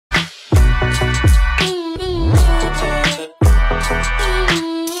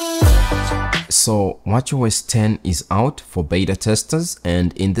So watchOS 10 is out for beta testers,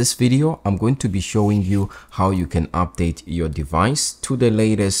 and in this video I'm going to be showing you how you can update your device to the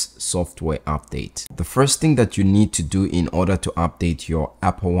latest software update. The first thing that you need to do in order to update your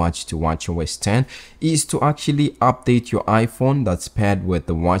Apple Watch to watchOS 10 is to actually update your iPhone that's paired with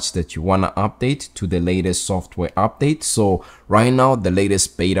the watch that you want to update to the latest software update. So right now the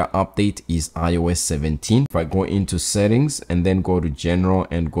latest beta update is iOS 17. If I go into settings and then go to general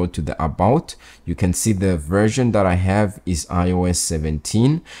and go to the about, you can see the version that I have is iOS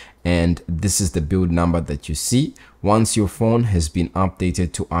 17, and this is the build number that you see. Once your phone has been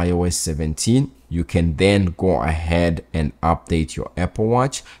updated to iOS 17, you can then go ahead and update your Apple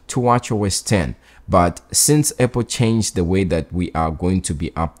Watch to watchOS 10. But since Apple changed the way that we are going to be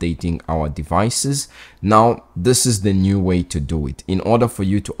updating our devices, now this is the new way to do it. In order for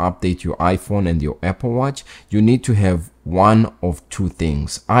you to update your iPhone and your Apple Watch, you need to have one of two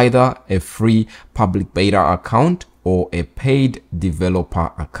things: either a free public beta account or a paid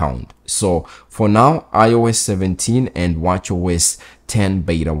developer account. So for now, iOS 17 and watchOS 10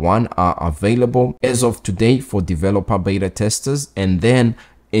 beta 1 are available as of today for developer beta testers, and then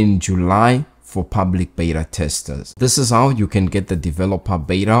in July for public beta testers. This is how you can get the developer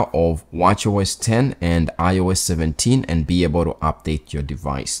beta of watchOS 10 and iOS 17 and be able to update your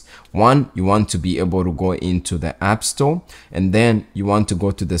device. One, you want to be able to go into the App Store, and then you want to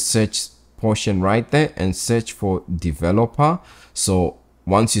go to the search portion right there and search for developer. So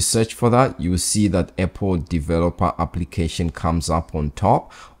once you search for that, you will see that Apple developer application comes up on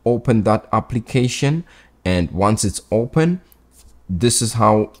top. Open that application, and once it's open, this is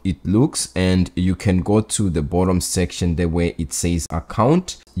how it looks, and you can go to the bottom section there where it says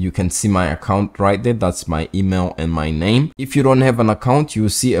account. You can see my account right there. That's my email and my name. If you don't have an account, you will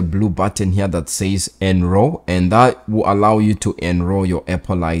see a blue button here that says enroll, and that will allow you to enroll your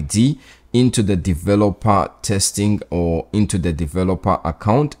Apple ID into the developer testing or into the developer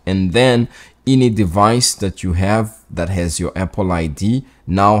account. And then any device that you have that has your Apple ID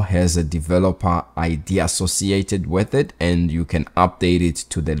now has a developer ID associated with it, and you can update it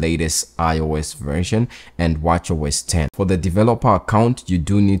to the latest iOS version and watchOS 10. For the developer account, you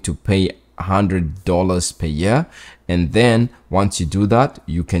do need to pay $100 per year, and then once you do that,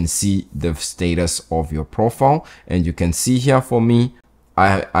 you can see the status of your profile, and you can see here for me,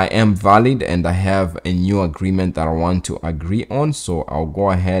 I am valid and I have a new agreement that I want to agree on, so I'll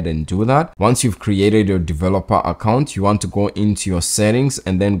go ahead and do that. Once you've created your developer account, you want to go into your settings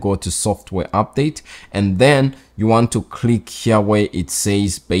and then go to software update, and then you want to click here where it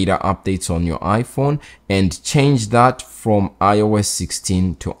says beta updates on your iPhone and change that from iOS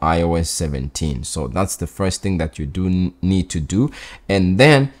 16 to iOS 17. So that's the first thing that you do need to do. And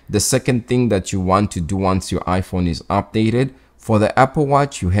then the second thing that you want to do once your iPhone is updated, for the Apple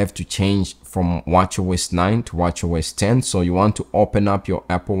Watch, you have to change from watchOS 9 to watchOS 10. So you want to open up your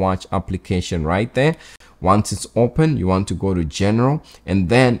Apple Watch application right there. Once it's open, you want to go to general, and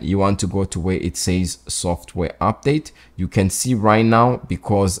then you want to go to where it says software update. You can see right now,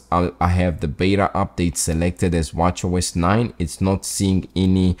 because I have the beta update selected as watchOS 9, it's not seeing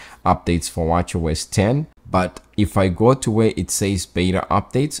any updates for watchOS 10. But if I go to where it says beta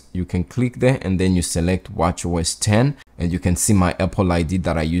updates, you can click there and then you select watchOS 10, and you can see my Apple ID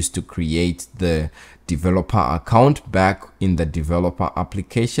that I used to create the developer account back in the developer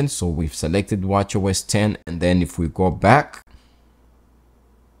application. So we've selected watchOS 10, and then if we go back,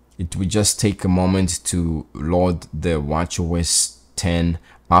 it will just take a moment to load the watchOS 10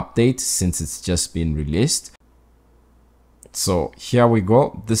 update since it's just been released. So here we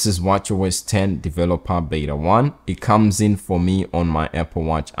go. This is watchOS 10 developer beta 1. It comes in for me on my Apple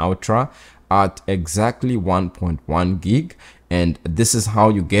Watch Ultra at exactly 1.1 gig. And this is how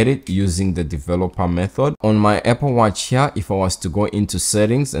you get it using the developer method. On my Apple Watch here, if I was to go into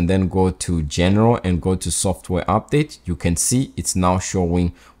settings and then go to general and go to software update, you can see it's now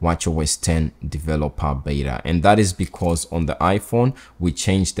showing watchOS 10 developer beta. And that is because on the iPhone, we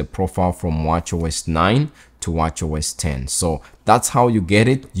changed the profile from watchOS 9 to watchOS 10. So that's how you get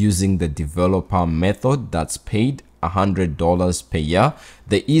it using the developer method that's paid $100 per year.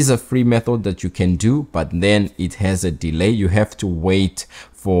 There is a free method that you can do, but then it has a delay. You have to wait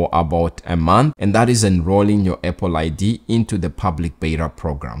for about a month, and that is enrolling your Apple ID into the public beta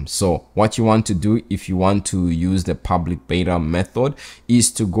program. So what you want to do if you want to use the public beta method is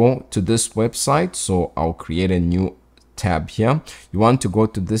to go to this website. So I'll create a new tab here. You want to go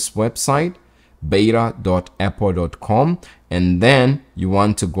to this website. beta.apple.com, and then you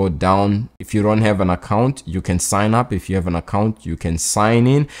want to go down. If you don't have an account, you can sign up. If you have an account, you can sign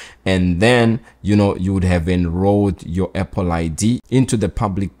in, and then you would have enrolled your Apple ID into the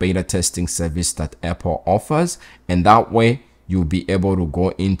public beta testing service that Apple offers, and that way you'll be able to go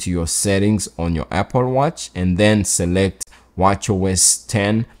into your settings on your Apple Watch and then select watchOS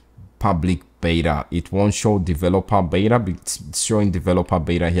 10 public beta. It won't show developer beta, but it's showing developer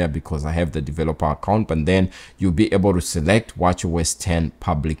beta here because I have the developer account, but then you'll be able to select watchOS 10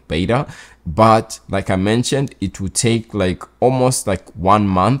 public beta. But like I mentioned, it will take like almost like 1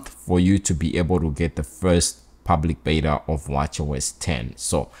 month for you to be able to get the first public beta of watchOS 10.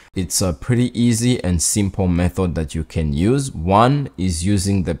 So it's a pretty easy and simple method that you can use. One is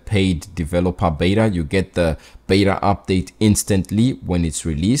using the paid developer beta. You get the beta update instantly when it's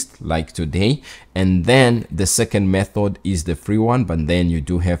released, like today. And then the second method is the free one, but then you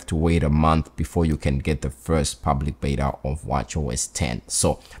do have to wait a month before you can get the first public beta of watchOS 10.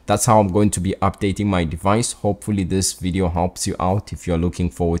 So that's how I'm going to be updating my device. Hopefully this video helps you out if you're looking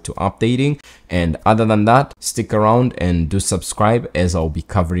forward to updating. And other than that, stick around and do subscribe, as I'll be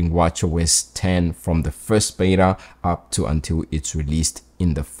covering watchOS 10 from the first beta up to until it's released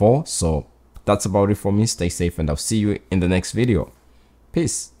in the fall. So that's about it for me. Stay safe, and I'll see you in the next video.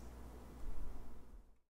 Peace.